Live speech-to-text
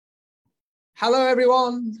Hello,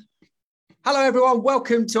 everyone. Hello, everyone.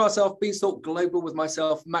 Welcome to our Beanstalk Global with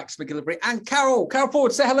myself, Max McGillivray, and Carol. Carol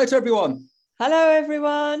Ford, say hello to everyone. Hello,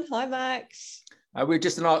 everyone. Hi, Max. We're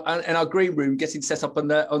just in our green room, getting set up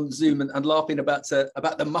on Zoom and laughing about the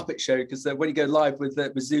Muppet Show, because when you go live with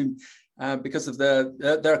Zoom, because of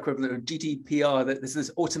their equivalent of GDPR, that there's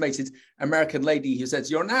this automated American lady who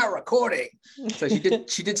says you're now recording. So she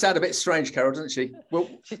did sound a bit strange, Carol, doesn't she?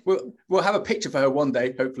 We'll have a picture for her one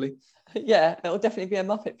day, hopefully. Yeah, it'll definitely be a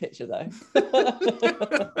Muppet picture though.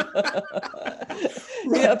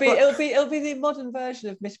 Right, it'll be the modern version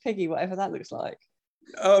of Miss Piggy, whatever that looks like.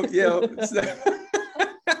 Oh yeah.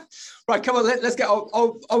 Right, come on, let's get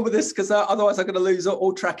on with this, because otherwise I'm going to lose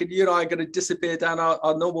all track, and you and I are going to disappear down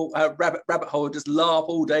our normal rabbit hole and just laugh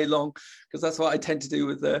all day long, because that's what I tend to do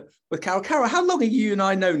with Carol. Carol, how long have you and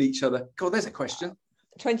I known each other? God, there's a question.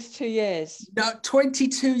 22 years. No,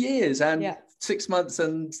 22 years and yeah. 6 months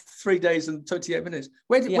and 3 days and 28 minutes.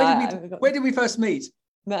 Where did we first meet?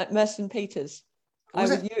 Merton Peters.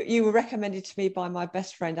 You were recommended to me by my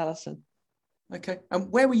best friend Alison. Okay,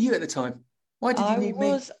 and where were you at the time? Why did you need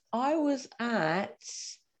me? I was at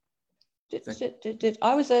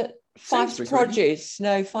Fife's Produce.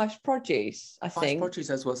 No, Fife's Produce, I think. Fife's Produce,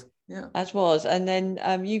 as was. Yeah. As was. And then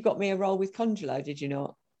you got me a role with Congelo, did you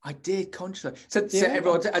not? I did, Consular. So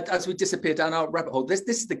everyone, as we disappear down our rabbit hole, this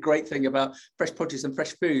is the great thing about fresh produce and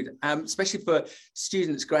fresh food, especially for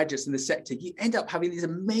students, graduates in the sector. You end up having these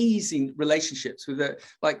amazing relationships with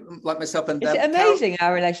like myself and. Is it amazing,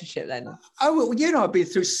 our relationship then? Oh, well, you and I have been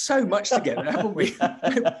through so much together, haven't we?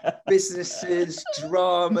 Businesses,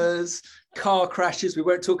 dramas, car crashes. We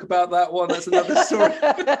won't talk about that one. That's another story.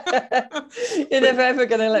 You're never ever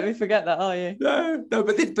going to let me forget that, are you? No.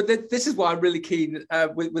 But this is why I'm really keen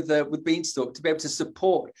with Beanstalk, to be able to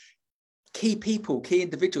support key people, key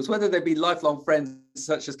individuals, whether they be lifelong friends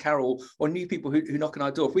such as Carol or new people who knock on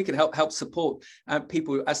our door. If we can help support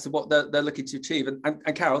people as to what they're looking to achieve,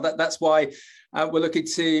 and Carol, that's why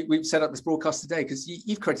we've set up this broadcast today, because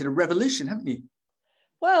you've created a revolution, haven't you?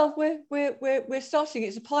 Well, we're starting.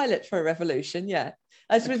 It's a pilot for a revolution, yeah.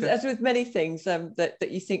 As with many things that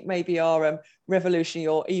you think maybe are revolutionary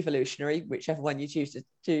or evolutionary, whichever one you choose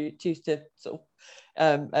to sort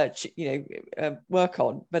of work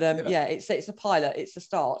on. But it's a pilot. It's a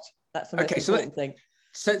start. That's the most important thing.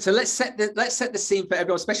 So let's set the scene for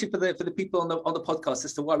everyone, especially for the people on the podcast,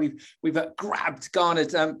 as to why we've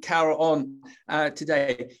garnered Carol on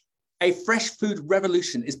today. A fresh food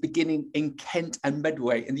revolution is beginning in Kent and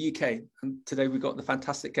Medway in the UK. And today we've got the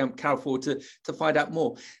fantastic Carol Ford to find out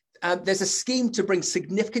more. There's a scheme to bring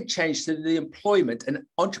significant change to the employment and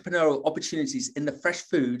entrepreneurial opportunities in the fresh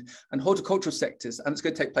food and horticultural sectors. And it's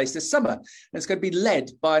going to take place this summer. And it's going to be led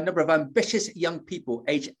by a number of ambitious young people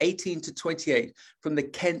aged 18 to 28 from the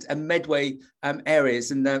Kent and Medway areas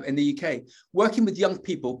in the UK, working with young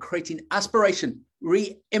people, creating aspiration,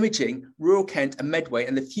 re-imaging rural Kent and Medway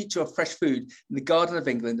and the future of fresh food in the Garden of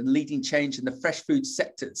England, and leading change in the fresh food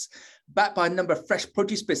sectors. Backed by a number of fresh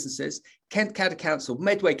produce businesses, Kent County Council,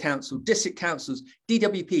 Medway Council, District Councils,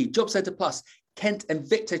 DWP, Job Centre Plus, Kent and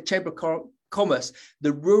Victor Chamber of Commerce,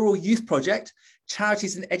 the Rural Youth Project,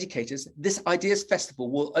 charities and educators, this Ideas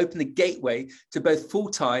Festival will open the gateway to both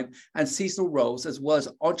full-time and seasonal roles, as well as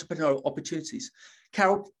entrepreneurial opportunities.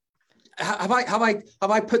 Carol, have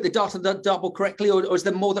I put the dot on the double correctly, or is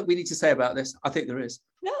there more that we need to say about this? I think there is.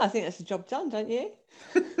 No, I think that's the job done, don't you?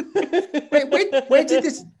 Where did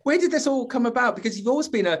this all come about? Because you've always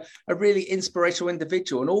been a really inspirational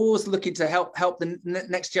individual and always looking to help the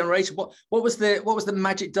next generation. What was the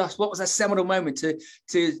magic dust? What was that seminal moment to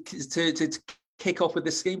kick off with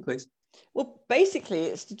this scheme, please? Well, basically,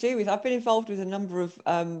 it's to do with, I've been involved with a number of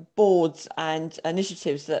boards and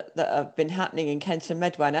initiatives that have been happening in Kent and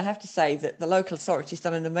Medway. And I have to say that the local authority's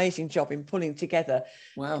done an amazing job in pulling together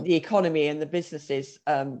the economy and the businesses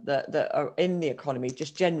that are in the economy,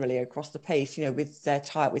 just generally across the piece, with their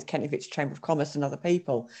tie-up with Kent and Victor Chamber of Commerce and other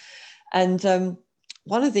people. And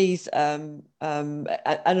one of these, and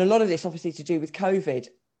a lot of this obviously to do with COVID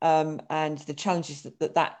and the challenges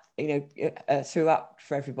that threw up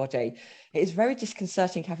for everybody. It's very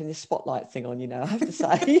disconcerting having this spotlight thing on, I have to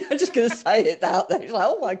say. I'm just going to say it out there. It's like,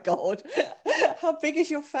 oh my God, how big is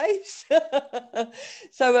your face?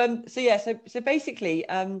 So basically,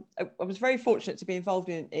 I was very fortunate to be involved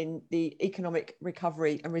in the economic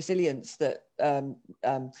recovery and resilience that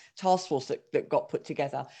task force that got put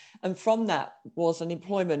together. And from that was an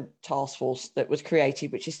employment task force that was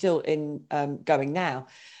created, which is still going now.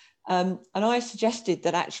 And I suggested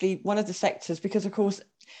that actually one of the sectors, because of course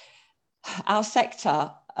our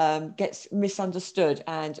sector gets misunderstood,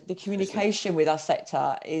 and the communication with our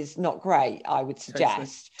sector is not great, I would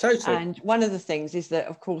suggest. Totally. And one of the things is that,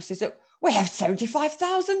 of course, is that we have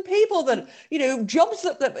 75,000 people that, jobs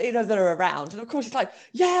that that are around. And of course, it's like,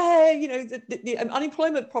 the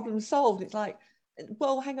unemployment problem solved. It's like,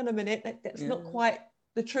 well, hang on a minute, that's not quite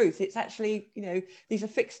the truth. It's actually, these are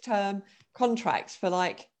fixed term contracts for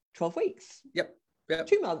like 12 weeks. Yep.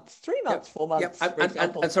 2 months, 3 months, 4 months.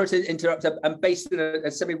 And sorry to interrupt, I'm based in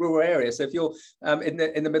a semi-rural area. So if you're in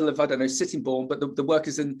the middle of, I don't know, Sittingbourne, but the work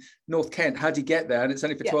is in North Kent, how do you get there? And it's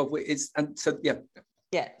only for 12 weeks.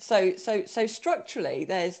 So structurally,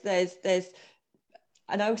 there's,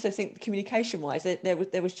 and I also think communication-wise,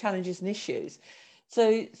 there was challenges and issues.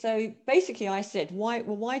 So basically, I said,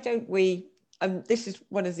 why don't we? This is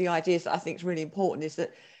one of the ideas that I think is really important. Is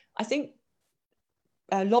that I think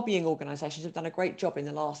lobbying organisations have done a great job in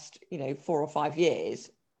the last 4 or 5 years.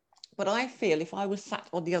 But I feel if I was sat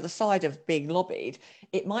on the other side of being lobbied,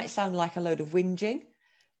 it might sound like a load of whinging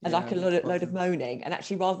and like a load of moaning, and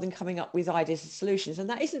actually rather than coming up with ideas and solutions. And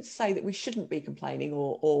that isn't to say that we shouldn't be complaining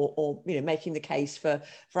or making the case for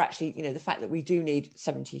actually the fact that we do need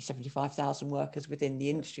 75,000 workers within the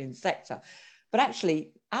industry and sector. But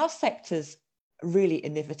actually our sector's really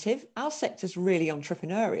innovative. Our sector's really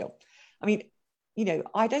entrepreneurial. I mean,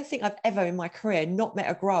 I don't think I've ever in my career not met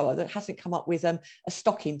a grower that hasn't come up with a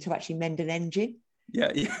stocking to actually mend an engine.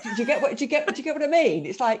 Yeah. Do you get what I mean?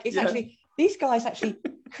 It's like actually these guys actually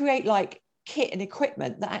create like kit and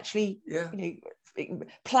equipment that actually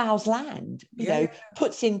plows land.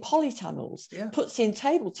 Puts in polytunnels, puts in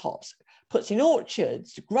tabletops, puts in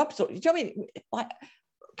orchards, grubs. Do you know what I mean? Like,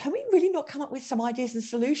 can we really not come up with some ideas and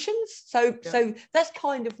solutions? So that's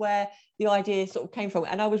kind of where the idea sort of came from.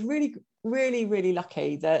 And I was really, really, really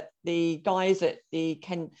lucky that the guys at the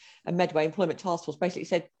Kent and Medway Employment Task Force basically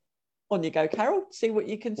said, on you go, Carol, see what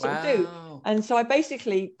you can sort of do. And so I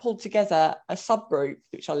basically pulled together a subgroup,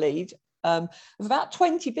 which I lead, of about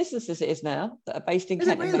 20 businesses it is now that are based in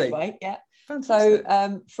Kent and Medway. Yeah. Fantastic.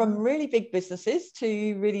 So from really big businesses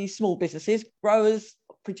to really small businesses, growers,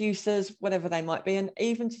 producers, whatever they might be, and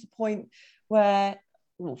even to the point where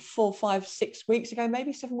 4, 5, 6 weeks ago,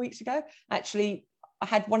 maybe 7 weeks ago, actually I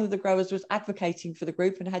had one of the growers was advocating for the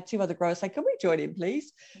group, and I had 2 other growers say, "Can we join in,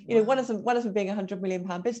 please?" One of them being £100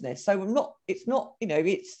 million business. So it's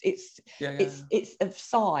of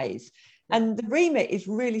size. And the remit is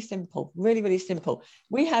really simple, really, really simple.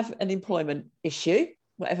 We have an employment issue,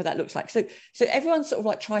 whatever that looks like. So everyone sort of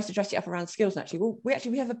like tries to dress it up around skills. And actually,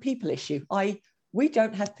 we have a people issue. We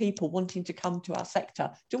don't have people wanting to come to our sector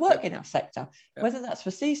to work in our sector, whether that's for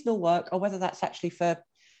seasonal work or whether that's actually for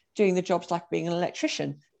doing the jobs like being an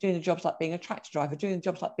electrician, doing the jobs like being a tractor driver, doing the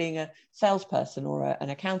jobs like being a salesperson or an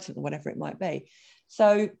accountant or whatever it might be.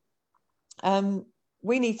 So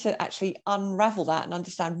we need to actually unravel that and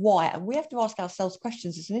understand why. And we have to ask ourselves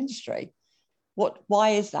questions as an industry. Why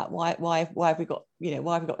is that? Why have we got,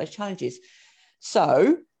 why have we got those challenges?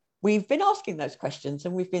 So we've been asking those questions,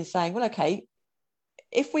 and we've been saying, well, okay,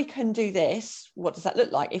 if we can do this, what does that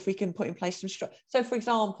look like? If we can put in place some structure. So for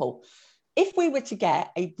example, if we were to get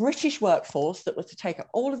a British workforce that was to take up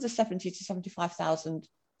all of the 70 to 75,000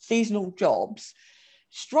 seasonal jobs,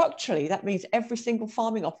 structurally, that means every single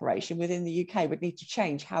farming operation within the UK would need to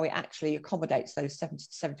change how it actually accommodates those 70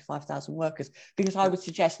 to 75,000 workers, because I would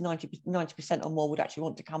suggest 90% or more would actually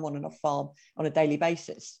want to come on and off farm on a daily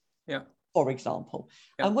basis, for example.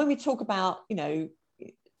 And when we talk about,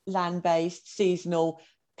 land-based, seasonal,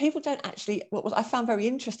 people don't actually, what I found very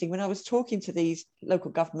interesting when I was talking to these local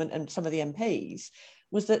government and some of the MPs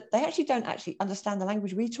was that they actually don't actually understand the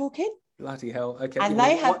language we talk in. Bloody hell. Okay. And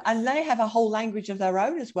they have a whole language of their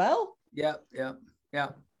own as well. Yeah.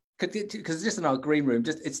 Because just in our green room,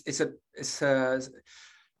 it's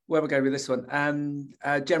where we're going with this one.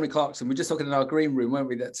 Jeremy Clarkson, we're just talking in our green room, weren't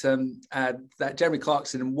we? That Jeremy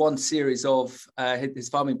Clarkson in one series of his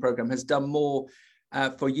farming program has done more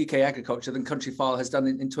for UK agriculture than Countryfile has done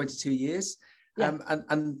in 22 years.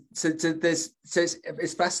 And so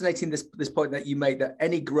it's fascinating this point that you made, that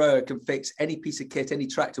any grower can fix any piece of kit, any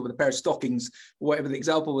tractor with a pair of stockings, whatever the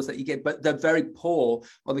example was that you get, but they're very poor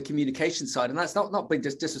on the communication side, and that's not being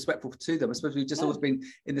just disrespectful to them. I suppose we've just always been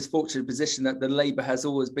in this fortunate position that the Labour has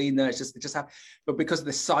always been there. It just happened, but because of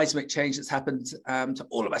the seismic change that's happened to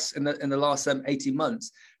all of us in the last 18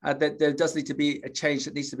 months, there does need to be a change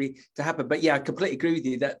that needs to happen. But yeah, I completely agree with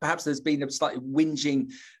you that perhaps there's been a slightly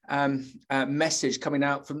whinging message coming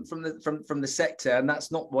out from the sector, and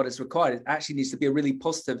that's not what is required. It actually needs to be a really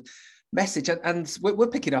positive message. And we're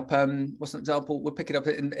picking up, what's an example? We're picking up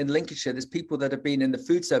in Lincolnshire, there's people that have been in the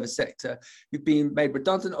food service sector who've been made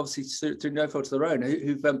redundant, obviously through no fault of their own,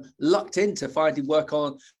 who've lucked into finding work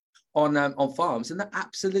on farms, and they're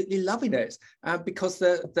absolutely loving it because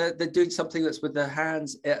they're doing something that's with their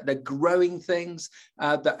hands. They're growing things,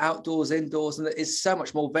 they're outdoors, indoors, and it's so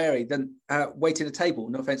much more varied than waiting a table.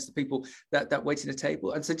 No offense to people that wait in a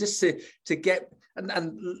table. And so just to get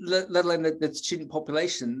and let alone the student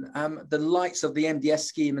population, the likes of the MDS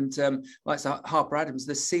scheme and likes of Harper Adams,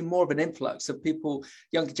 there's seen more of an influx of people,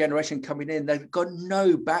 younger generation coming in. They've got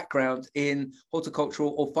no background in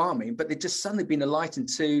horticultural or farming, but they've just suddenly been enlightened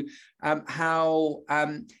to how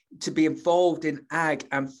to be involved in ag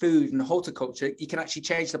and food and horticulture, you can actually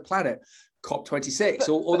change the planet. COP26,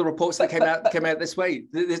 all the reports that came out this week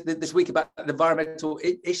about the environmental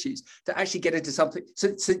issues, to actually get into something.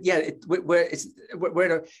 So yeah, we're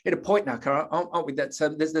in a point now, Carol, aren't we? That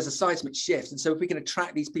there's a seismic shift, and so if we can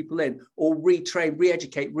attract these people in, or retrain,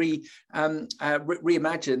 re-educate, reimagine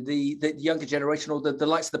the younger generation, or the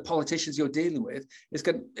likes of the politicians you're dealing with, it's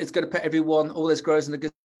going to put everyone, all those growers, in a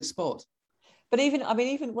good spot. But even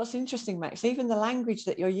what's interesting, Max, even the language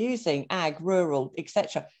that you're using, ag, rural,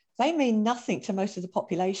 etc., they mean nothing to most of the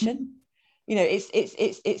population. You know,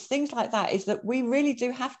 it's things like that, is that we really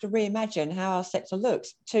do have to reimagine how our sector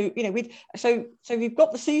looks. So we've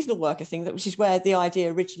got the seasonal worker thing, which is where the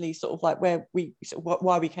idea originally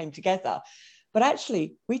why we came together. But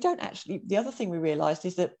actually, the other thing we realized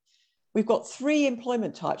is that we've got 3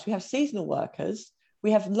 employment types. We have seasonal workers, we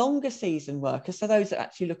have longer season workers, so those that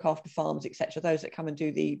actually look after farms, etc., those that come and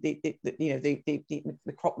do the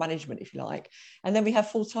crop management, if you like. And then we have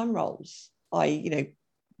full-time roles, i.e.,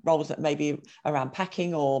 roles that may be around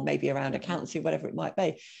packing or maybe around accountancy, whatever it might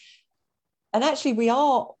be. And actually, we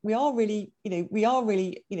are really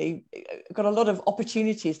got a lot of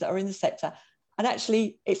opportunities that are in the sector. And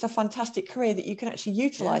actually, it's a fantastic career that you can actually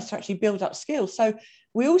utilise to actually build up skills. So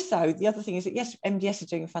we also, the other thing is that, yes, MDS is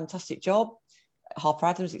doing a fantastic job, Harper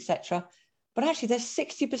Adams, etc. But actually, there's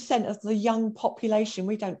 60% of the young population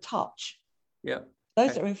we don't touch. Yeah.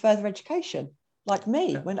 Those that are in further education, like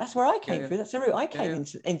me, when that's where I came through. That's the route I came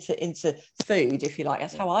into food, if you like.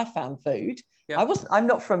 That's how I found food. Yeah. I'm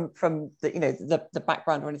not from the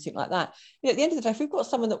background or anything like that. At the end of the day, if we've got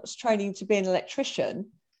someone that was training to be an electrician,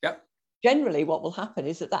 generally what will happen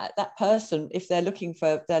is that person, if they're looking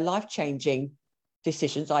for their life-changing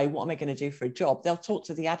decisions, i.e., what am I going to do for a job, they'll talk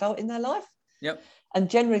to the adult in their life. Yep. And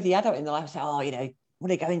generally the adult in their life will say,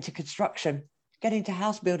 want to go into construction, get into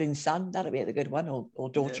house building, son, that'll be the good one, or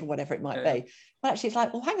daughter, or whatever it might be. But actually it's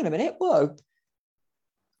like, well, hang on a minute, whoa.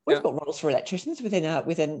 We've got roles for electricians within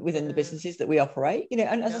the businesses that we operate,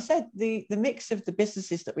 and as I said, the mix of the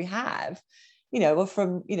businesses that we have, are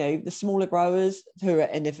from, the smaller growers who are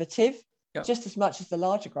innovative, just as much as the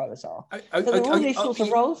larger growers are. So there are all these sorts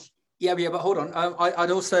of roles. Yeah, but hold on.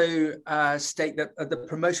 I'd also state that the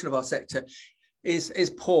promotion of our sector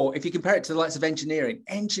is poor. If you compare it to the likes of engineering,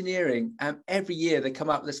 every year they come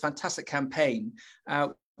up with this fantastic campaign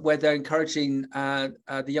where they're encouraging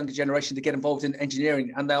the younger generation to get involved in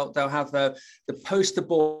engineering, and they'll have the poster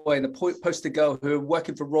boy and the poster girl who are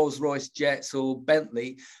working for Rolls-Royce Jets or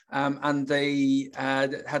Bentley, and they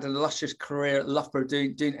had an illustrious career at Loughborough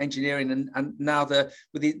doing engineering, and now they're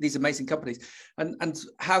with these amazing companies. And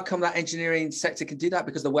how come that engineering sector can do that?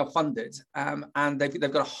 Because they're well funded, and they've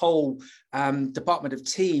got a whole department of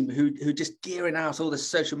team who just gearing out all the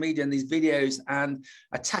social media and these videos and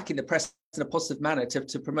attacking the press in a positive manner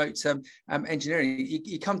to promote engineering.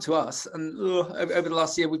 You come to us, and over the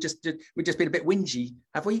last year we've just been a bit whingy,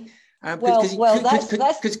 have we? Because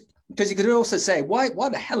you could also say, why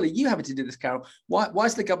the hell are you having to do this, Carol? Why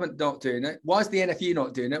is the government not doing it? Why is the NFU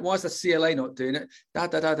not doing it? Why is the CLA not doing it?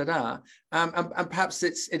 And perhaps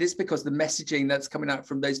it is because the messaging that's coming out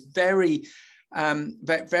from those very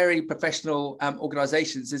professional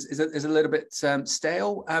organisations is a little bit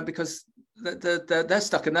stale, because they're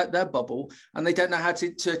stuck in their bubble, and they don't know how to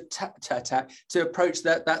approach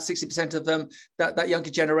that 60% of them, that younger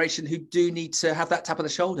generation who do need to have that tap on the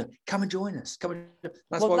shoulder. Come and join us.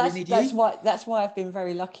 That's why we need you. That's why I've been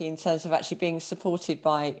very lucky in terms of actually being supported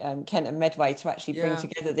by Kent and Medway to actually bring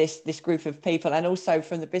together this group of people, and also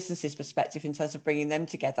from the business's perspective in terms of bringing them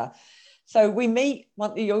together. So we meet,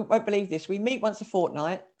 you won't believe this, we meet once a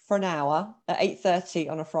fortnight for an hour at 8:30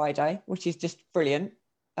 on a Friday, which is just brilliant.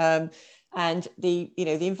 And the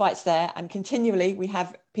invite's there, and continually we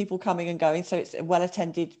have people coming and going. So it's a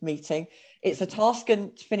well-attended meeting. It's a task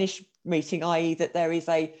and finish meeting, i.e. that there is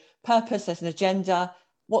a purpose, there's an agenda,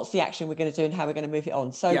 what's the action we're going to do and how we're going to move it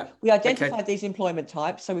on. So we identified these employment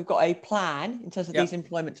types. So we've got a plan in terms of these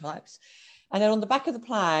employment types. And then on the back of the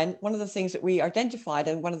plan, one of the things that we identified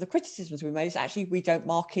and one of the criticisms we made is actually we don't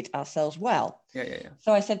market ourselves well.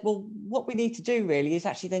 So I said, well, what we need to do really is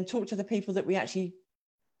actually then talk to the people that we actually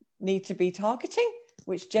need to be targeting,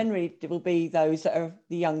 which generally will be those that are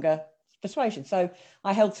the younger persuasion. So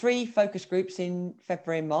I held 3 focus groups in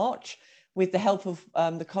February and March with the help of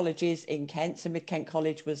the colleges in Kent. So Mid Kent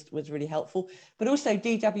College was really helpful, but also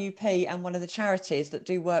DWP and one of the charities that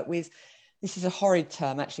do work with, this is a horrid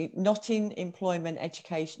term actually, not in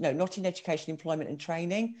education, employment and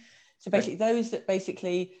training. So basically those that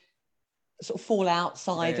basically sort of fall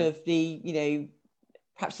outside of the,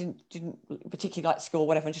 perhaps didn't particularly like school or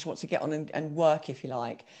whatever, and just want to get on and work, if you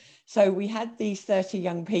like. So we had these 30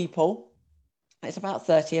 young people. It's about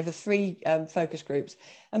 30 over 3 focus groups.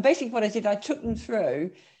 And basically what I did, I took them through,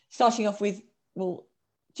 starting off with, well,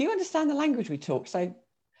 do you understand the language we talk? So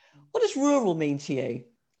what does rural mean to you?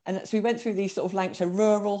 And so we went through these sort of language, so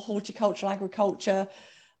rural, horticultural, agriculture,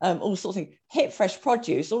 all sorts of things. Hit fresh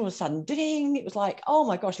produce, all of a sudden, ding, it was like, oh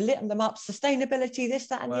my gosh, lit them up, sustainability, this,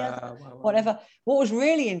 that, and the other, whatever. What was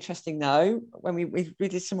really interesting though, when we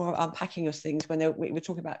did some more unpacking of things, when we were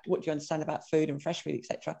talking about what do you understand about food and fresh food,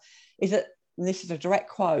 etc., is that, and this is a direct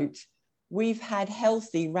quote, we've had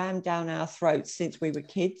healthy rammed down our throats since we were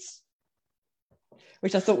kids,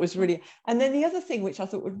 which I thought was really, and then the other thing which I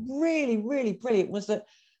thought was really, really brilliant was that,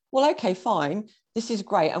 well, okay, fine, this is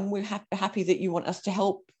great, and we're happy that you want us to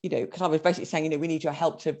help, because I was basically saying, we need your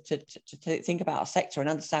help to think about our sector and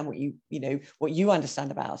understand what you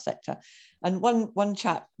understand about our sector. And one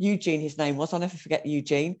chap, Eugene, his name was, I'll never forget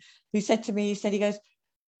Eugene, who said to me, he goes,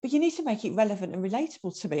 but you need to make it relevant and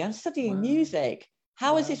relatable to me. I'm studying music.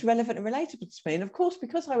 How is this relevant and relatable to me? And of course,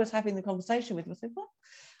 because I was having the conversation with him, I said, what?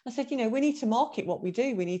 I said, we need to market what we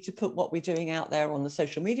do. We need to put what we're doing out there on the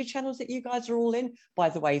social media channels that you guys are all in. By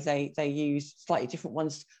the way, they use slightly different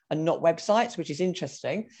ones and not websites, which is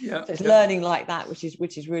interesting. So it's learning like that, which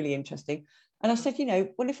is really interesting. And I said,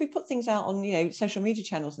 well, if we put things out on, social media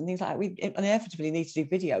channels and things like that, we inevitably need to do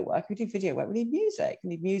video work. We do video work. We need music.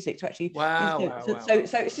 We need music to actually.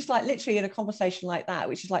 So it's just like literally in a conversation like that,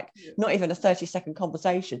 which is like not even a 30-second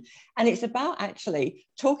conversation. And it's about actually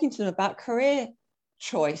talking to them about career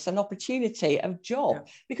choice and opportunity of job.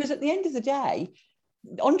 Because at the end of the day,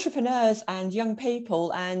 entrepreneurs and young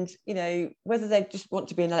people, and whether they just want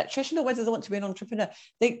to be an electrician or whether they want to be an entrepreneur,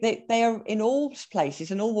 they are in all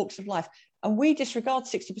places and all walks of life. And we disregard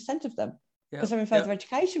 60% of them because they're in further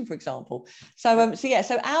education, for example. So,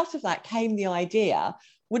 so out of that came the idea,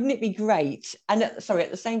 wouldn't it be great? And at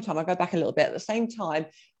the same time, I'll go back a little bit. At the same time,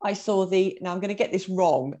 I saw now I'm going to get this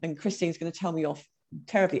wrong, and Christine's going to tell me off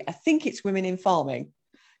terribly. I think it's Women in Farming,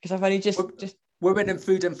 because I've only just Women in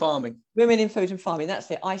Food and Farming. Women in Food and Farming, that's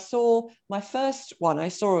it. I saw, my first one I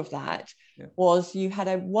saw of that was, you had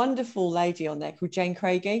a wonderful lady on there called Jane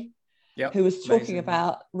Craigie, who was talking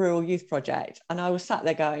about Rural Youth Project. And I was sat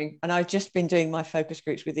there going, and I've just been doing my focus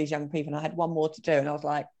groups with these young people, and I had one more to do. And I was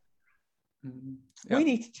like, we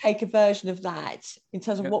need to take a version of that in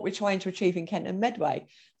terms of what we're trying to achieve in Kent and Medway.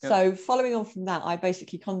 So following on from that, I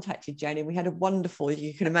basically contacted Jane, and we had a wonderful,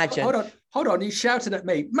 you can imagine. Hold on, you shouted at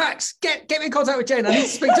me, Max, get me in contact with Jane. I need to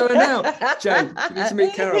speak to her now. Jane, you need to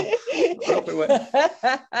meet Carol.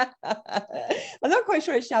 I'm not quite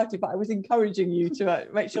sure I shouted, but I was encouraging you to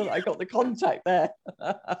make sure that I got the contact there.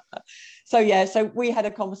 So we had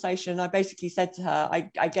a conversation, and I basically said to her,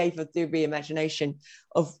 I gave her the reimagination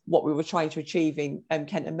of what we were trying to achieve in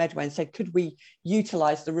Kent and Medway, and said, could we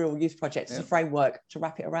utilise the Rural Youth Project as a framework to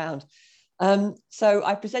wrap it around? So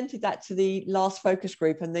I presented that to the last focus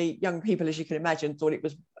group, and the young people, as you can imagine, thought it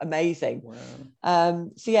was amazing. I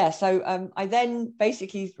then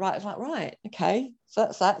basically was like, right, okay, so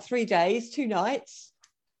that's that, 3 days, 2 nights,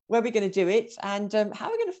 where are we going to do it, and how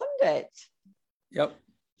are we going to fund it?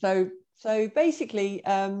 So basically,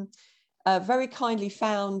 very kindly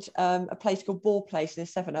found a place called Ball Place near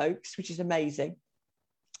Sevenoaks, which is amazing,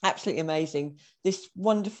 absolutely amazing. This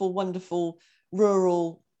wonderful, wonderful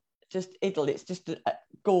rural, just idyll. It's just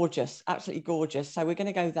gorgeous, absolutely gorgeous. So we're going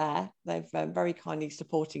to go there. They've very kindly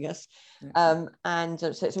supporting us, so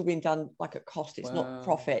it's all been done like at cost. It's not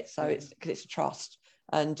profit, so it's because it's a trust,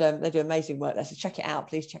 and they do amazing work there. So check it out,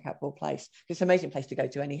 please check out Ball Place. It's an amazing place to go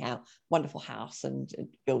to anyhow. Wonderful house and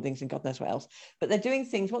buildings and God knows what else. But they're doing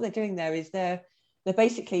things. What they're doing there is they're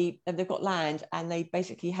basically, they've got land, and they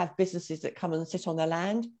basically have businesses that come and sit on their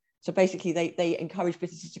land. So basically they encourage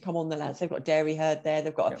businesses to come on the land. So they've got a dairy herd there,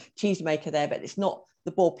 they've got a cheesemaker there, but it's not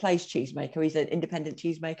the Ball Place cheesemaker. He's an independent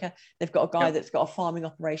cheesemaker. They've got a guy that's got a farming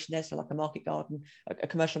operation there, so like a market garden, a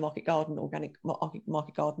commercial market garden, organic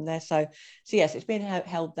market garden there. So yes, it's been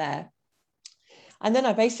held there. And then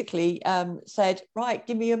I basically said, right,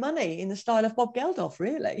 give me your money, in the style of Bob Geldof,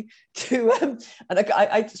 really. And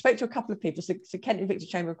I spoke to a couple of people. So Kent Invicta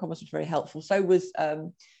Chamber of Commerce was very helpful. So was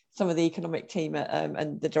some of the economic team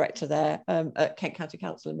and the director there at Kent County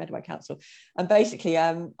Council and Medway Council. And basically,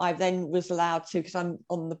 I then was allowed to, because I'm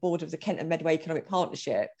on the board of the Kent and Medway Economic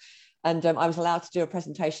Partnership, and I was allowed to do a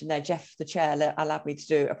presentation there. Jeff, the chair, allowed me to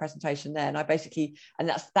do a presentation there. And I basically, and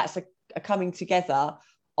that's a coming together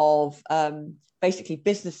of basically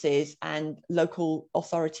businesses and local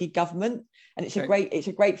authority government. And it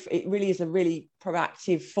really is a really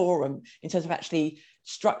proactive forum in terms of actually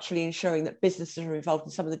structurally ensuring that businesses are involved in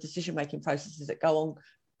some of the decision-making processes that go on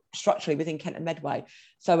structurally within Kent and Medway.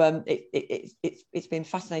 So it's been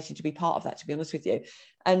fascinating to be part of that, to be honest with you.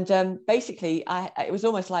 And basically, it was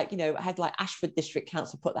almost like, I had like Ashford District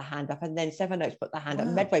Council put their hand up, and then Sevenoaks put their hand up,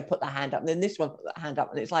 Medway put their hand up, and then this one put their hand up,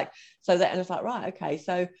 and it's like, and it's like, right, okay,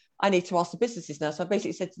 so I need to ask the businesses now. So I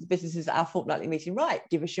basically said to the businesses at our fortnightly meeting, right,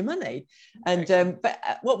 give us your money. And but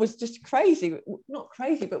what was just crazy, not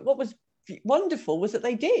crazy, but what was wonderful was that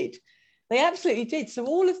they absolutely did. So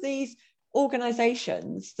all of these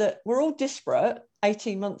organisations that were all disparate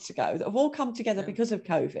 18 months ago, that have all come together because of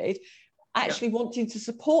COVID, actually wanting to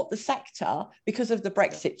support the sector because of the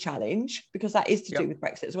Brexit challenge, because that is to do with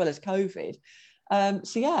Brexit as well as COVID.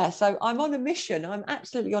 So I'm on a mission. I'm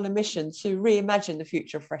absolutely on a mission to reimagine the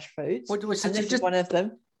future of fresh foods. And this is one of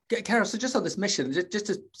them. Carol, so just on this mission, just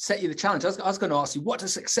to set you the challenge, I was going to ask you, what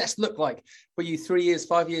does success look like for you 3 years,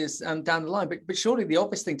 5 years down the line? But surely the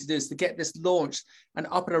obvious thing to do is to get this launched and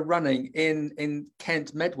up and running in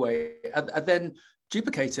Kent Medway, and then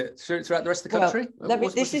duplicate it throughout the rest of the country.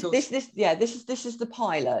 This is the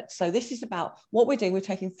pilot. So this is about what we're doing. We're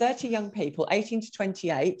taking 30 young people, 18 to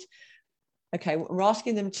 28. Okay, we're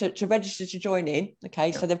asking them to register to join in.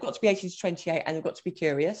 Okay, so they've got to be 18 to 28 and they've got to be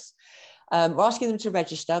curious. We're asking them to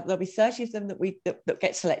register. There'll be 30 of them that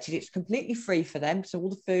get selected. It's completely free for them. So all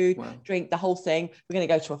the food, drink, the whole thing. We're going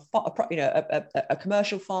to go to a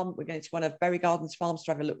commercial farm. We're going to one of Berry Gardens farms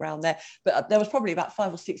to have a look around there. But there was probably about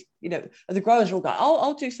 5 or 6, the growers are all going,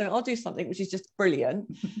 I'll do something, which is just brilliant.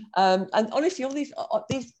 And honestly, all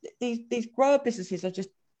these grower businesses are just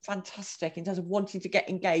fantastic in terms of wanting to get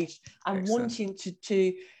engaged and wanting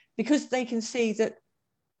to, because they can see that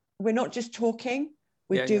we're not just talking.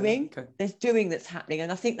 We're doing. There's doing that's happening,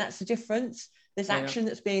 and I think that's the difference. There's action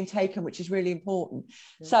that's being taken, which is really important.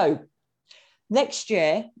 So next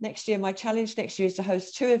year, my challenge next year is to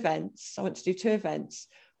host 2 events. I want to do 2 events.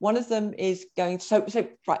 One of them is going let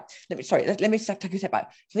me take a step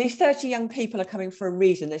back. So these 30 young people are coming for a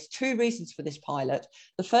reason. There's 2 reasons for this pilot.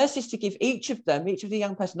 The first is to give each of the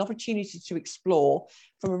young person, an opportunity to explore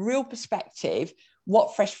from a real perspective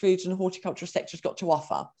what fresh foods and horticultural sector has got to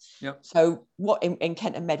offer. So what in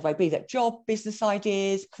Kent and Medway, be that job, business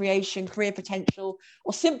ideas, creation, career potential,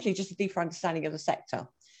 or simply just a deeper understanding of the sector.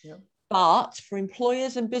 But for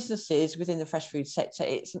employers and businesses within the fresh food sector,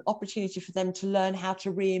 it's an opportunity for them to learn how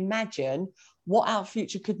to reimagine what our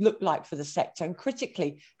future could look like for the sector, and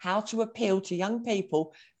critically, how to appeal to young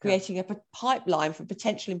people, creating a pipeline for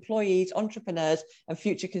potential employees, entrepreneurs, and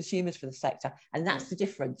future consumers for the sector. And that's the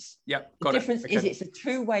difference. The difference is it's a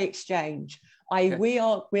 2-way exchange. We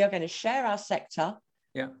are going to share our sector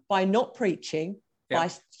by not preaching, by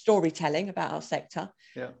storytelling about our sector.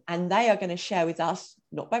 And they are going to share with us,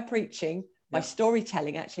 not by preaching, by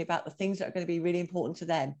storytelling actually about the things that are going to be really important to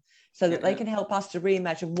them, so that they can help us to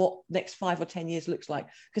reimagine what next 5 or 10 years looks like,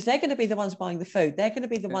 because they're going to be the ones buying the food. They're going to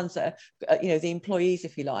be the ones that are, the employees,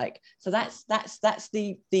 if you like. So that's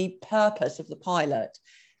the purpose of the pilot,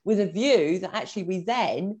 with a view that actually we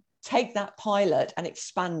then take that pilot and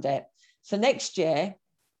expand it. So next year,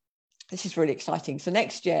 this is really exciting. So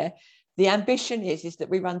next year, the ambition is that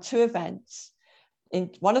we run 2 events. In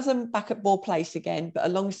one of them back at Ball Place again, but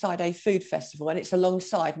alongside a food festival, and it's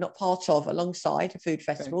alongside, not part of, alongside a food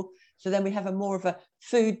festival. So then we have a more of a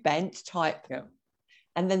food bent type.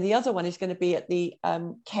 And then the other one is going to be at the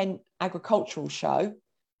Kent Agricultural Show.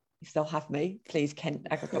 If they'll have me, please, Kent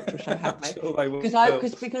Agricultural Show, have me.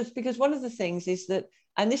 Because one of the things is that,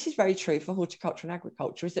 and this is very true for horticulture and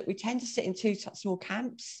agriculture, is that we tend to sit in 2 small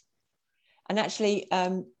camps. And actually,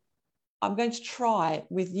 I'm going to try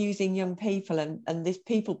with using young people and this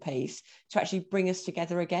people piece to actually bring us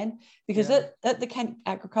together again, because at the Kent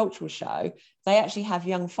Agricultural Show, they actually have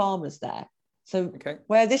young farmers there. So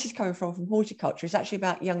where this is coming from horticulture, is actually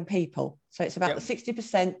about young people. So it's about the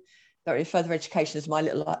 60% that are in further education as my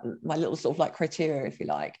little sort of like criteria, if you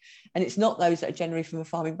like. And it's not those that are generally from a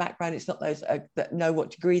farming background. It's not those that know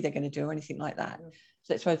what degree they're going to do or anything like that.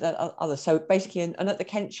 So it's others. So basically, and at the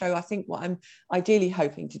Kent show, I think what I'm ideally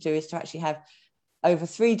hoping to do is to actually have over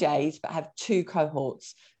 3 days, but have 2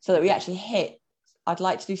 cohorts, so that we actually hit. I'd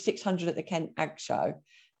like to do 600 at the Kent Ag Show,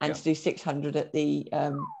 and to do 600 at the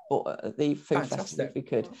food festival if we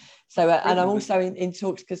could. So and I'm also in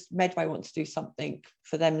talks, because Medway wants to do something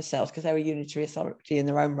for themselves, because they're a unitary authority in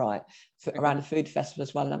their own right around the food festival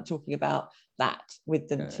as well, and I'm talking about that with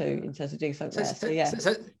them too, in terms of doing something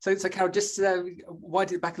So Carol, just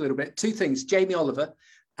wind it back a little bit. 2 things: Jamie Oliver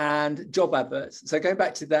and job adverts. So going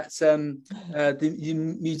back to that,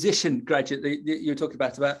 the musician graduate that you were talking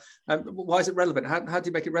about why is it relevant? How do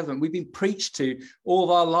you make it relevant? We've been preached to all of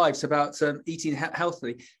our lives about eating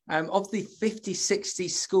healthily. Of the 50, 60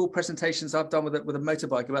 school presentations I've done with a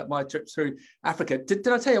motorbike about my trip through Africa, did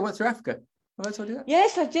I tell you I went through Africa? Have I told you that?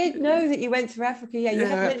 Yes, I did know that you went through Africa. Yeah, you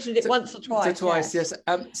have mentioned it once or twice. Yes.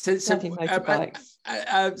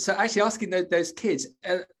 So actually asking those kids,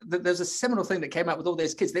 there's a seminal thing that came out with all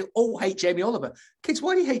those kids. They all hate Jamie Oliver. Kids,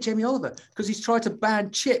 why do you hate Jamie Oliver? Because he's tried to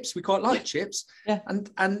ban chips. We quite like chips.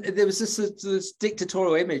 And there was this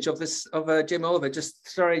dictatorial image of Jamie Oliver just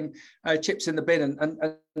throwing chips in the bin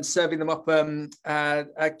and serving them up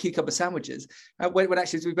cucumber sandwiches. When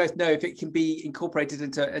actually, as we both know, if it can be incorporated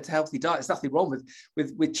into a healthy diet, there's nothing wrong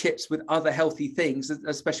with chips, with other healthy things,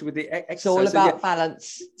 especially with the exercise. It's all about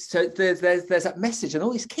balance. So there's that message, and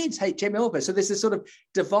all these kids hate Jamie Oliver. So there's this sort of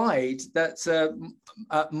divide that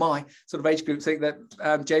my sort of age group think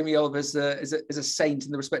that Jamie Oliver is a saint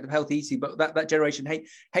in the respect of healthy eating, but that generation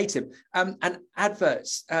hate him. And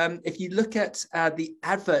adverts. If you look at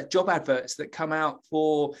the job adverts that come out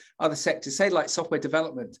for other sectors, say like software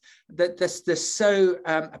development, that they're so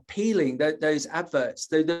appealing. Those adverts,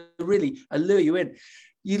 they really allure you in.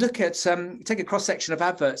 You look at take a cross section of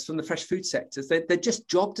adverts from the fresh food sectors. They're just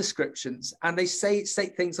job descriptions, and they say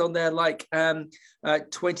things on there like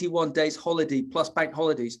 21 days holiday plus bank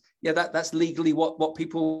holidays. Yeah, that's legally what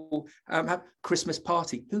people have. Christmas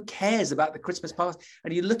party. Who cares about the Christmas party?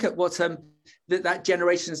 And you look at what that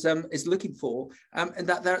generation is looking for, and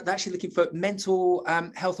that they're actually looking for mental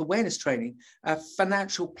health awareness training,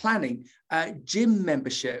 financial planning, gym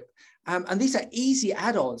membership. And these are easy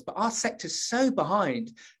add-ons, but our sector's so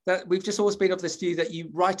behind that we've just always been of this view that you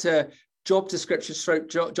write a job description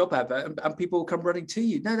job advert and people come running to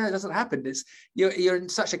you. No, it doesn't happen. You're in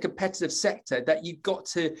such a competitive sector that you've got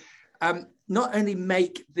to not only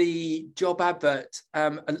make the job advert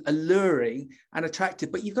alluring and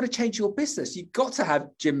attractive, but you've got to change your business. You've got to have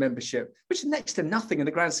gym membership, which is next to nothing in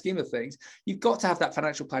the grand scheme of things. You've got to have that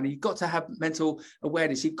financial planning. You've got to have mental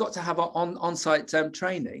awareness. You've got to have on-site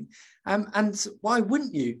training. And why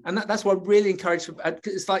wouldn't you? And that's what I really encourage.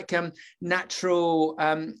 It's like natural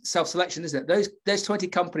self-selection, isn't it? Those 20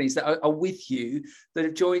 companies that are with you, that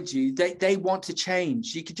have joined you, they want to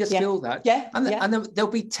change. You can just feel that. And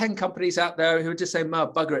there'll be 10 companies out there who are just saying,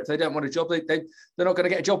 bugger it. If they don't want a job, they're not going to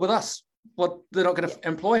get a job with us. Well, they're not going to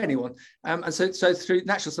employ anyone. And so through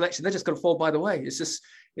natural selection, they're just going to fall by the way.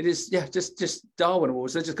 It is just Darwin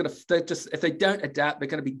Awards. If they don't adapt, they're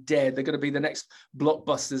going to be dead. They're going to be the next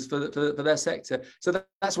blockbusters for their sector. So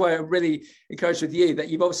that's why I really encourage with you that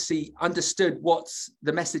you've obviously understood what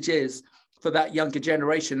the message is for that younger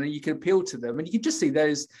generation, and you can appeal to them. And you can just see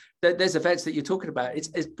those events that you're talking about.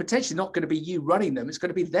 It's potentially not going to be you running them. It's going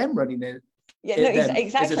to be them running it. Yeah, no,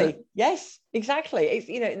 exactly. Yes, exactly. It's,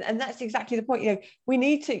 and that's exactly the point. We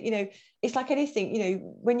need to, it's like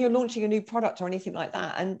anything, when you're launching a new product or anything like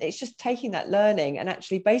that, and it's just taking that learning and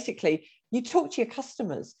actually basically you talk to your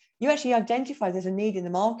customers. You actually identify there's a need in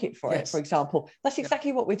the market for it, for example. That's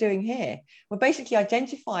exactly what we're doing here. We're basically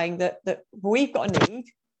identifying that we've got a need.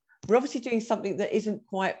 We're obviously doing something that isn't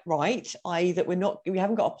quite right, i.e. that we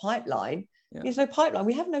haven't got a pipeline. Yeah. There's no pipeline.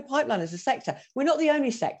 We have no pipeline as a sector. We're not the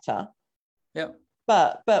only sector. Yeah.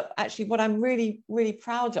 But actually what I'm really, really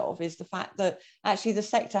proud of is the fact that actually the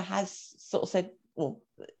sector has sort of said, well,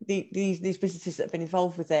 these businesses that have been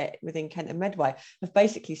involved with it within Kent and Medway have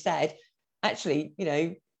basically said, actually,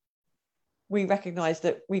 we recognise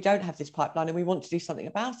that we don't have this pipeline and we want to do something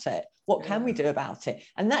about it. What can we do about it?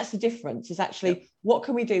 And that's the difference, is actually what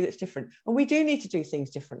can we do that's different? And we do need to do things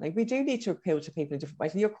differently. We do need to appeal to people in different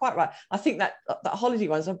ways. And you're quite right. I think that holiday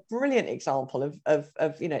one is a brilliant example of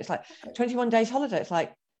it's like 21 days holiday. It's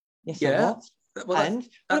like, yes, or what? Well, and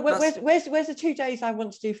where's the 2 days I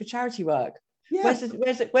want to do for charity work? Yeah.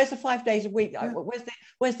 Where's the 5 days a week?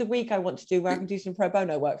 Where's the week I want to do where I can do some pro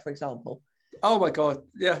bono work, for example? Oh my God.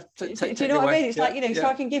 Yeah. Do you know what I mean? It's like, so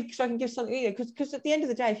I can give something, because at the end of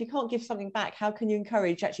the day, if you can't give something back, how can you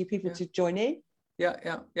encourage actually people to join in? Yeah.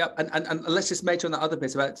 And let's just major on that other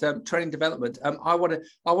bit about training development. I want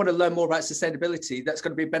to learn more about sustainability. That's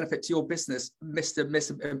going to be a benefit to your business, Miss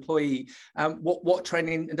Employee. What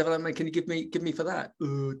training and development can you give me for that?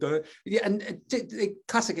 And the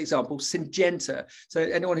classic example, Syngenta. So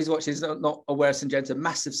anyone who's watching is not aware of Syngenta,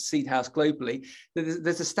 massive seed house globally.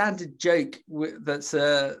 There's a standard joke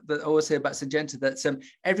that I always hear about Syngenta, that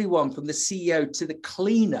everyone from the CEO to the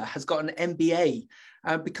cleaner has got an MBA.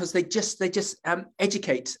 Because they just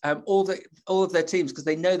educate all of their teams, because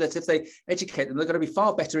they know that if they educate them, they're going to be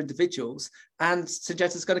far better individuals, and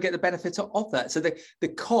Syngenta's going to get the benefit of that. So the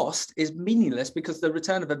cost is meaningless, because the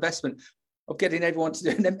return of investment of getting everyone to do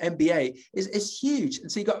an MBA is huge.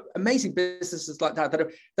 And so you've got amazing businesses like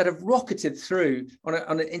that have rocketed through on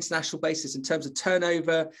an international basis in terms of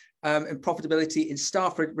turnover and profitability, in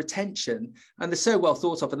staff retention, and they're so well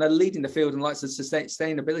thought of, and they're leading the field in lights of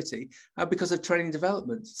sustainability because of training and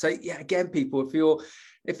development. So yeah, again, people,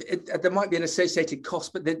 if there might be an associated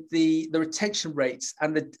cost, but the retention rates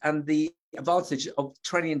and the advantage of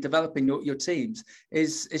training and developing your teams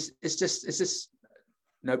is just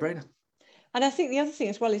no brainer. And I think the other thing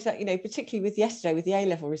as well is that, particularly with yesterday, with the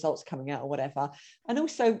A-level results coming out or whatever, and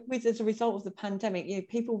also as a result of the pandemic,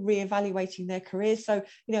 people reevaluating their careers. So,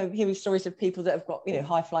 hearing stories of people that have got,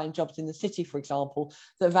 high-flying jobs in the city, for example,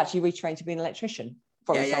 that have actually retrained to be an electrician,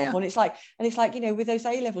 for example. And it's like, with those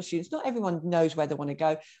A-level students, not everyone knows where they want to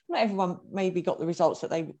go. Not everyone maybe got the results that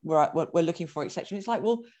they were looking for, etc. And it's like,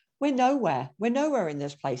 well, we're nowhere in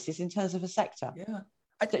those places in terms of a sector. Yeah.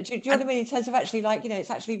 Do you know what I mean? In terms of actually,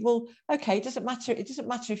 it's actually, well, okay, it doesn't matter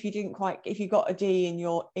if you got a D in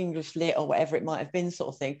your English lit or whatever it might have been,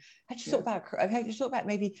 sort of thing. Have you thought about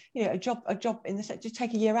maybe, a job in the sector, just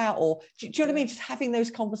take a year out, or do you know what I mean? Just having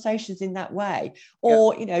those conversations in that way,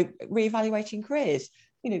 or, reevaluating careers,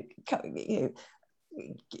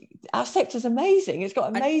 our sector's amazing. It's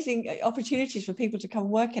got amazing opportunities for people to come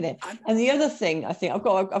work in it. And the other thing, I think I've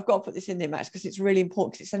got to put this in there, Max, because it's really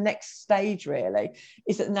important, because it's the next stage really,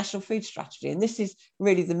 is that the National Food Strategy. And this is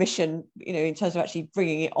really the mission, in terms of actually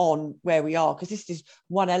bringing it on where we are, because this is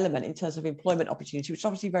one element in terms of employment opportunity, which is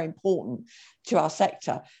obviously very important to our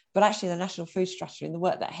sector. But actually the National Food Strategy and the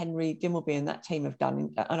work that Henry Dimbleby and that team have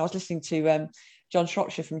done, and I was listening to John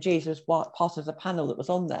Shropshire from Gees was part of the panel that was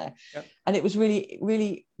on there. Yep. And it was really,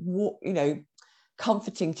 really,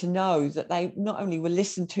 comforting to know that they not only were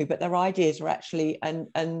listened to, but their ideas were actually,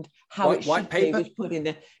 and how white paper was put in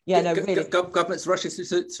there. Really. Government's rushing through,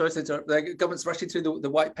 the government's rushing through the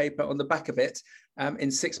white paper on the back of it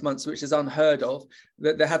in 6 months, which is unheard of.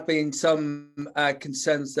 That there have been some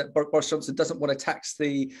concerns that Boris Johnson doesn't want to tax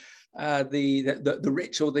the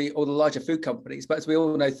rich or the larger food companies, but as we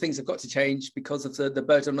all know, things have got to change because of the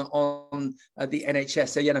burden on the NHS.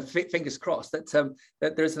 So fingers crossed that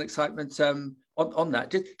there is an excitement on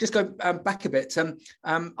that. Just go back a bit.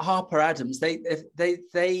 Harper Adams,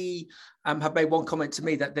 they have made one comment to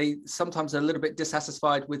me that they sometimes are a little bit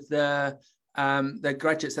dissatisfied with their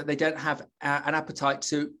graduates, that they don't have an appetite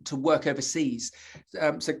to work overseas.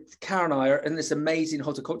 So Cara and I are in this amazing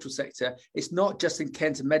horticultural sector. It's not just in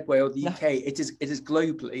Kent and Medway or the UK, it is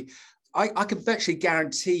globally. I can virtually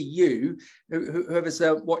guarantee you, whoever's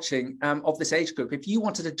watching of this age group, if you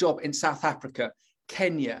wanted a job in South Africa,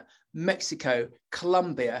 Kenya, Mexico,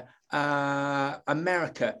 Colombia,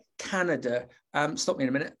 America, Canada, stop me in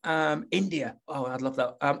a minute, India, oh, I'd love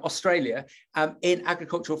that, Australia, in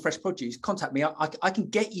agricultural fresh produce, contact me. I can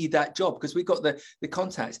get you that job, because we've got the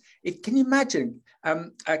contacts. Can you imagine,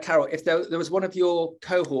 Carol, if there was one of your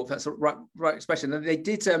cohort, that's the right expression, and they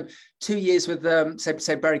did 2 years with,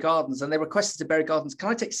 say Berry Gardens, and they requested to Berry Gardens, can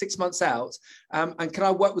I take 6 months out, and can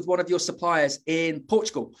I work with one of your suppliers in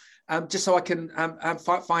Portugal? Just so I can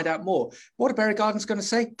find out more. What are Berry Gardens going to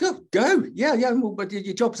say? Go. Yeah. But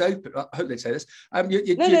your job's open. I hope they say this.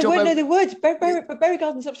 They would. Berry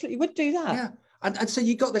Gardens absolutely would do that. Yeah, and so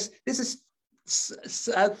you got this. This is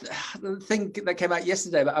thing that came out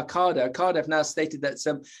yesterday about Ocado. Ocado have now stated that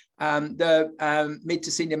the mid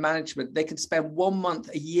to senior management, they can spend 1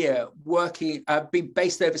 month a year working, being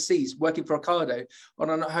based overseas, working for Ocado on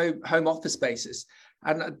a home office basis.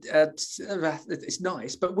 And it's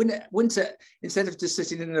nice, but winter, instead of just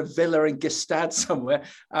sitting in a villa in Gstaad somewhere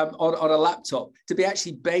on a laptop, to be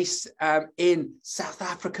actually based in South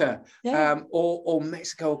Africa or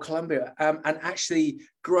Mexico or Colombia, and actually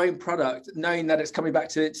growing product, knowing that it's coming back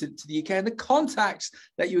to the UK, and the contacts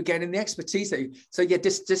that you again and the expertise that you, so yeah,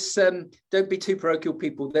 just don't be too parochial,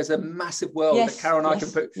 people. There's a massive world that Carol and I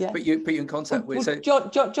can put you in contact with. So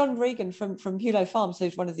John Regan from Hewlow Farms,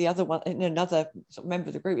 who's one of the other another sort of member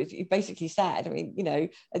of the group, he basically said, I mean, you know,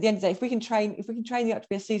 at the end of the day, if we can train you up to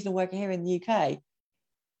be a seasonal worker here in the UK,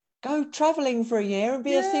 go traveling for a year and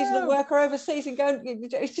be a seasonal worker overseas, and go.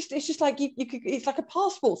 It's just like you could. It's like a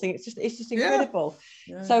passport thing. It's just incredible.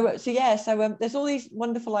 Yeah. So there's all these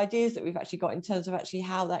wonderful ideas that we've actually got in terms of actually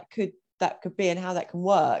how that could be and how that can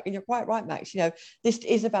work. And you're quite right, Max. You know, this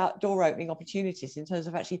is about door opening opportunities in terms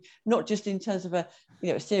of actually not just in terms of a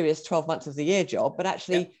serious 12 months of the year job, but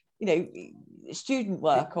actually student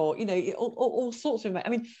work or all sorts of. I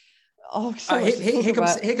mean. Oh, here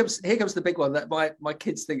comes the big one that my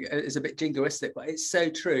kids think is a bit jingoistic, but it's so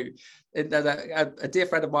true. A dear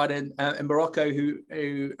friend of mine in Morocco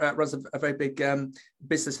who runs a very big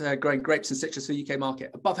business growing grapes and citrus for the UK market.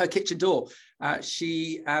 Above her kitchen door,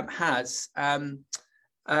 she has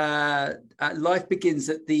life begins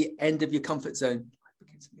at the end of your comfort zone.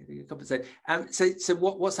 So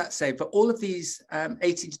what's that saying for all of these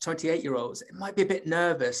 18 to 28-year-olds? It might be a bit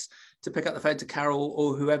nervous to pick up the phone to Carol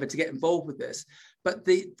or whoever to get involved with this, but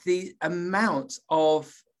the amount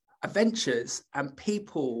of adventures and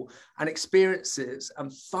people and experiences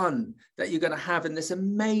and fun that you're going to have in this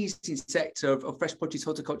amazing sector of fresh produce,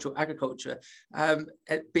 horticultural agriculture,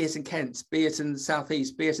 be it in Kent, be it in the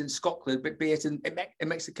southeast, be it in Scotland, but be it in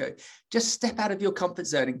Mexico. Just step out of your comfort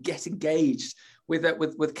zone and get engaged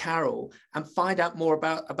with Carol and find out more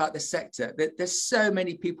about this sector. There's so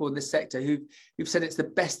many people in this sector who've said it's the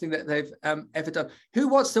best thing that they've ever done.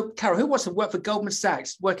 Carol, who wants to work for Goldman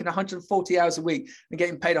Sachs, working 140 hours a week and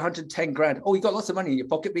getting paid 110 grand? Oh, you've got lots of money in your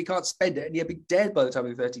pocket, but you can't spend it, and you'll be dead by the time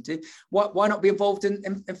you're 32. Why not be involved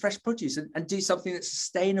in fresh produce and do something that's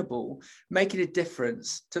sustainable, making a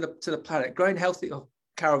difference to the planet, growing healthy? Oh,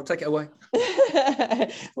 Carol, take it away.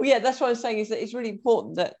 Well, yeah, that's what I'm saying, is that it's really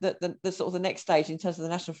important that the sort of the next stage in terms of the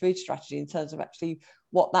national food strategy, in terms of actually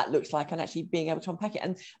what that looks like and actually being able to unpack it.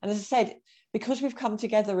 And as I said, because we've come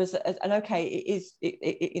together and okay, it's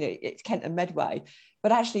Kent and Medway,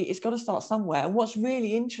 but actually it's got to start somewhere. And what's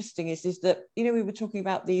really interesting is that, we were talking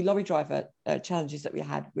about the lorry driver challenges that we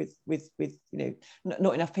had with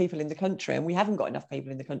not enough people in the country, and we haven't got enough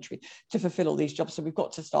people in the country to fulfill all these jobs. So we've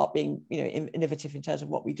got to start being, innovative in terms of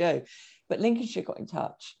what we do. But Lincolnshire got in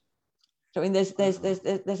touch. So I mean, there's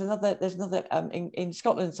another in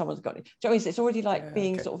Scotland, someone's got it. So I mean, it's already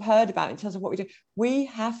being sort of heard about in terms of what we do. We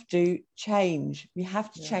have to change. We have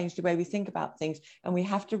to change the way we think about things, and we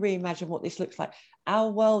have to reimagine what this looks like. Our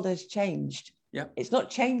world has changed. Yeah, it's not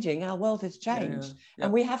changing. Our world has changed,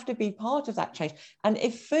 and we have to be part of that change. And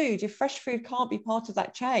if fresh food can't be part of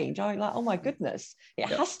that change, I'm like, oh my goodness, it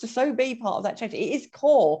has to so be part of that change. It is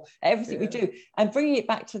core everything we do. And bringing it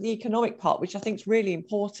back to the economic part, which I think is really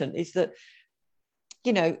important, is that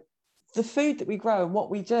the food that we grow and what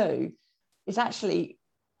we do is actually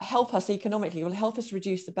help us economically, will help us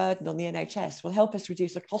reduce the burden on the NHS, will help us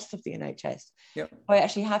reduce the cost of the NHS by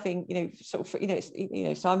actually having, so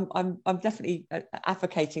I'm definitely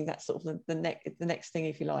advocating that sort of the next thing,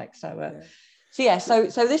 if you like. So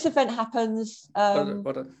this event happens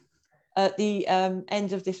at the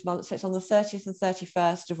end of this month. So it's on the 30th and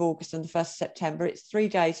 31st of August and the 1st of September. It's 3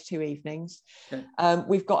 days, 2 evenings. Okay.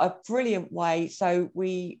 We've got a brilliant way. So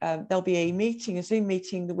there'll be a Zoom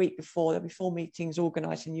meeting the week before. There'll be 4 meetings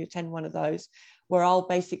organised, and you attend one of those, where I'll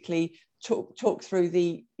basically talk through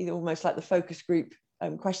the almost like the focus group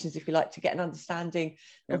questions, if you like, to get an understanding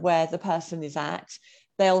of where the person is at.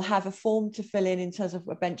 They'll have a form to fill in terms of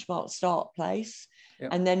a benchmark start place.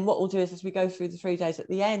 And then what we'll do is, as we go through the 3 days at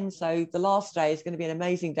the end, so the last day is going to be an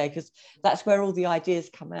amazing day, because that's where all the ideas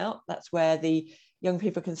come out. That's where the young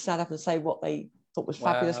people can stand up and say what they thought was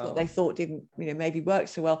fabulous, what they thought didn't, maybe work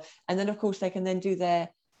so well. And then, of course, they can then do their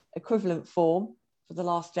equivalent form for the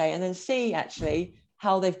last day, and then see actually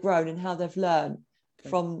how they've grown and how they've learned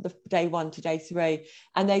from the day 1 to day 3.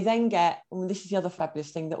 And they then get, and this is the other fabulous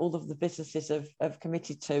thing that all of the businesses have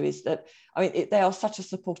committed to, is that, they are such a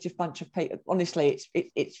supportive bunch of people. Honestly,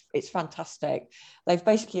 it's fantastic. They've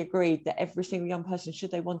basically agreed that every single young person, should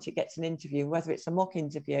they want it, gets an interview, whether it's a mock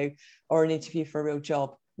interview or an interview for a real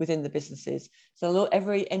job within the businesses. So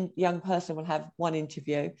every young person will have one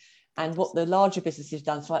interview. And what the larger businesses have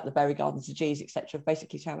done, so like the Berry Gardens, the G's, etc.,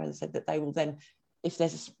 basically turned around and said that they will then, if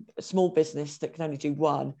there's a small business that can only do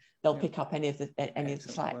one, they'll pick up any of the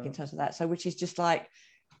slack in terms of that. So, which is just like,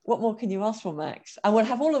 what more can you ask for, Max? And we'll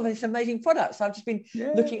have all of these amazing products. So I've just been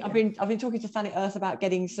looking. I've been talking to Planet Earth about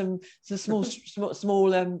getting some small tomatoes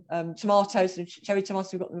and cherry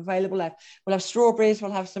tomatoes. We've got them available. We'll have strawberries.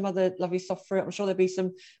 We'll have some other lovely soft fruit. I'm sure there'll be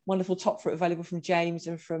some wonderful top fruit available from James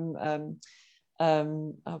and from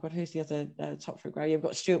oh God, who's the other top fruit grower? You've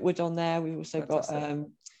got Stuart Wood on there. We've also got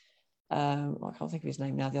I can't think of his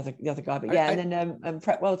name now, the other guy, but yeah, and then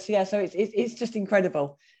Prep World. So yeah, so it's just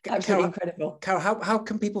incredible, absolutely incredible. Carol, how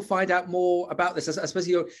can people find out more about this? I suppose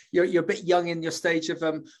you're a bit young in your stage of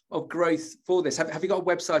growth for this. Have you got a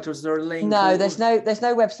website, or is there a link? No, there's no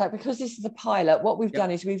website, because this is a pilot. What we've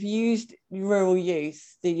done is we've used Rural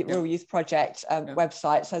Youth, the Rural Youth Project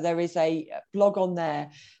website. So there is a blog on there.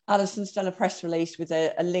 Alison's done a press release with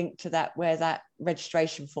a link to that, where that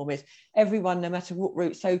registration form is. Everyone, no matter what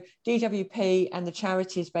route. So DWP and the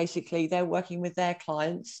charities, basically, they're working with their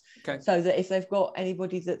clients. Okay. So that if they've got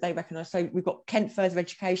anybody that they recognise, so we've got Kent Further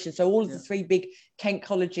Education. So all of the 3 big Kent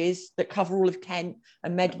colleges that cover all of Kent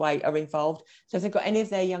and Medway are involved. So if they've got any of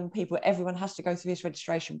their young people, everyone has to go through this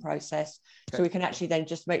registration process. Okay. So we can actually then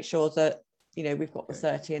just make sure that, you know, we've got the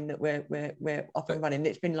 30 and that we're up and running.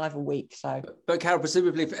 It's been live a week. So but Carol,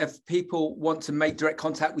 presumably if people want to make direct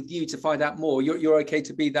contact with you to find out more, you're okay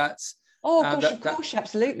to be that. Oh gosh, of course,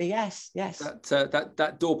 absolutely, yes.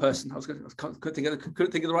 That door person. Couldn't think of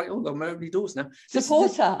the right. Oh, there are many doors now.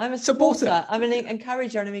 Supporter. I'm a supporter. I'm an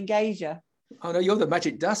encourager and an engager. Oh no, you're the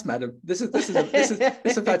magic dust, madam. This is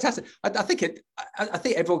fantastic. I think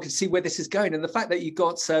everyone can see where this is going, and the fact that you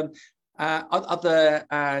got some other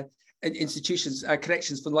institutions,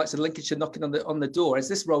 connections from the likes of Lincolnshire knocking on the door as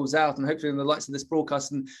this rolls out, and hopefully in the likes of this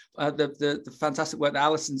broadcast and the fantastic work that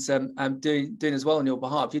Alison's doing as well on your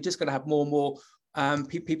behalf. You're just going to have more and more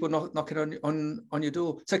people knocking on your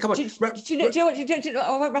door. So come on.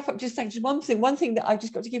 I won't wrap up. Just saying, just one thing that I've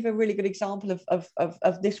just got to give a really good example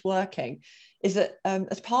of this working is that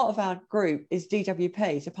as part of our group is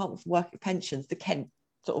DWP, Department for Work Pensions, the Kent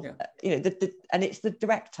sort of, and it's the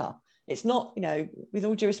director. It's not, with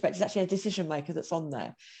all due respect, it's actually a decision maker that's on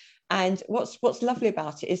there. And what's lovely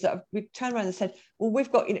about it is that we turned around and said, well,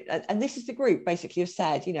 we've got, and this is the group basically have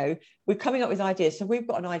said, we're coming up with ideas. So we've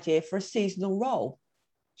got an idea for a seasonal role,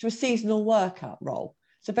 so a seasonal worker role.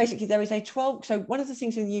 So basically there is so one of the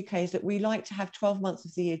things in the UK is that we like to have 12 months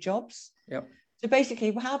of the year jobs. Yep. So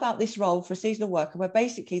basically, how about this role for a seasonal worker where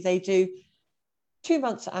basically they do 2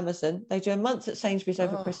 months at Amazon, they do a month at Sainsbury's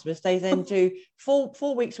over Christmas, they then do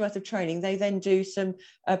four weeks worth of training, they then do some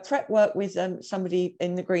prep work with somebody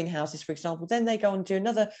in the greenhouses, for example, then they go and do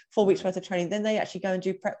another 4 weeks worth of training, then they actually go and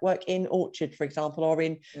do prep work in orchard, for example, or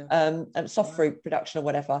in soft fruit production or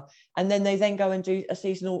whatever, and then they then go and do a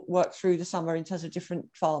seasonal work through the summer in terms of different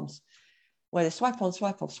farms where they swipe on,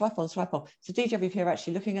 swipe off, swipe on, swipe off. So DWP are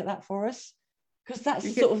actually looking at that for us, because that's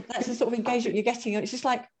the sort of engagement you're getting, and it's just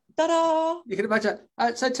like, ta-da! You can imagine.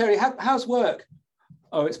 So Terry, how's work?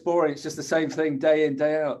 Oh, it's boring. It's just the same thing day in,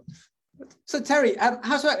 day out. So Terry,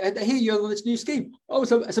 how's work? I hear you're on this new scheme. Oh,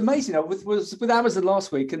 so it's amazing. I was with Amazon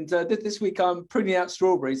last week, and this week I'm pruning out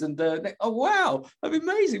strawberries. And oh wow, that'd be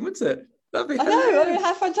amazing, wouldn't it? I know. I mean,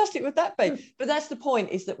 how fantastic would that be? But that's the point: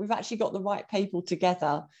 is that we've actually got the right people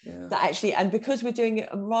together. That actually, and because we're doing it,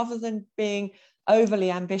 rather than being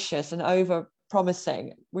overly ambitious and over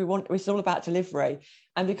promising, it's all about delivery.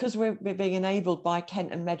 And because we're being enabled by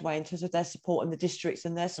Kent and Medway in terms of their support and the districts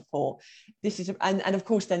and their support, this is, and of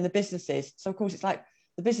course then the businesses. So of course it's like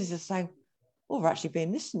the businesses are saying, oh, we're actually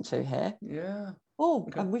being listened to here. Yeah. Oh,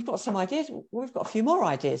 okay. And we've got some ideas. We've got a few more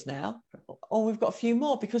ideas now, or we've got a few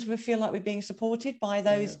more, because we feel like we're being supported by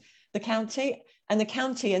those, the county, and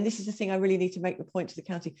this is the thing I really need to make the point to the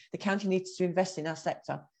county. The county needs to invest in our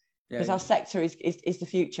sector, because our sector is the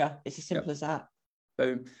future. It's as simple as that.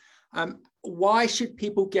 Boom. Why should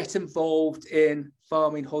people get involved in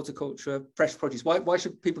farming, horticulture, fresh produce? Why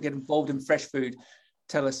should people get involved in fresh food?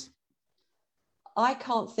 Tell us. I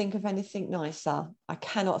can't think of anything nicer. I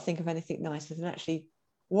cannot think of anything nicer than actually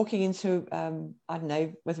walking into, I don't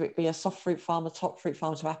know, whether it be a soft fruit farm, a top fruit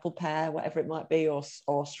farm, to apple, pear, whatever it might be, or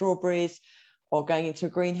strawberries, or going into a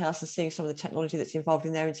greenhouse and seeing some of the technology that's involved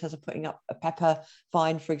in there in terms of putting up a pepper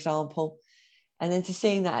vine, for example. And then to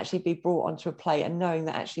seeing that actually be brought onto a plate, and knowing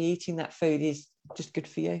that actually eating that food is just good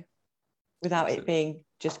for you, without it being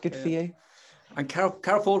just good for you. And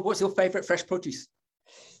Carol Ford, what's your favourite fresh produce?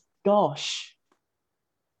 Gosh.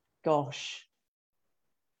 Do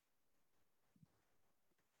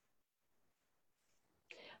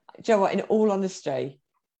you know what? In all honesty,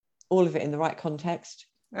 all of it in the right context.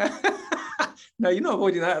 No, you're not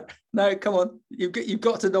avoiding that. No, come on. You've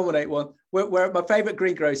got to nominate one. we're at my favourite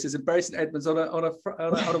greengrocers in Bury St Edmunds on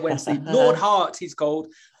a Wednesday. Lord Hart, he's called,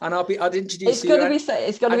 and I'd introduce you. It's going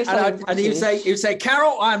to be so. And he would say,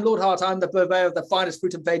 Carol, I'm Lord Hart. I'm the purveyor of the finest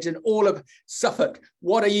fruit and veg in all of Suffolk.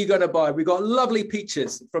 What are you going to buy? We've got lovely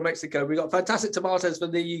peaches from Mexico. We've got fantastic tomatoes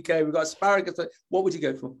from the UK. We've got asparagus. What would you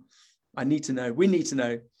go for? I need to know. We need to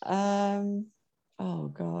know. Oh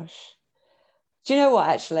gosh. Do you know what?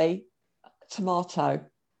 Actually, tomato.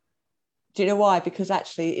 Do you know why? Because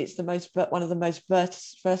actually it's one of the most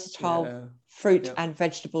versatile fruit and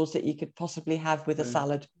vegetables that you could possibly have with a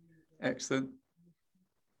salad. Excellent.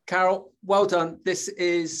 Carol, well done. This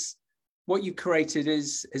is what you created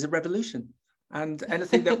is a revolution. And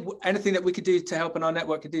anything that we could do to help and our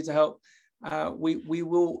network could do to help, we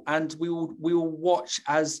will watch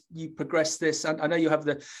as you progress this. And I know you have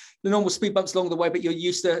the normal speed bumps along the way, but you're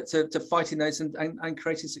used to fighting those and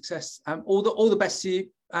creating success. All the best to you.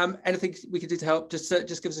 Anything we could do to help, just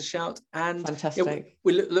give us a shout. And fantastic.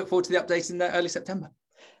 We look forward to the update in early September.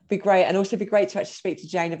 Be great, and also be great to actually speak to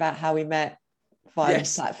Jane about how we met via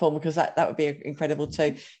this platform, because that would be incredible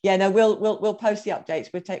too. Yeah, no, we'll post the updates.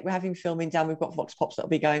 We're having filming done. We've got Vox Pops that'll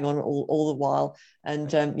be going on all the while, and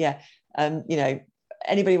you know,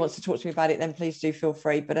 anybody wants to talk to me about it, then please do feel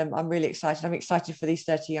free. But I'm really excited. I'm excited for these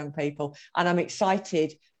 30 young people, and I'm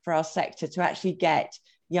excited for our sector to actually get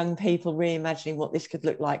young people reimagining what this could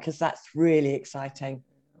look like, because that's really exciting.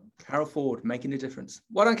 Carol Ford, making a difference.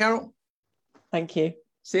 Well done, Carol. Thank you.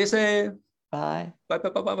 See you soon. Bye.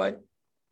 Bye.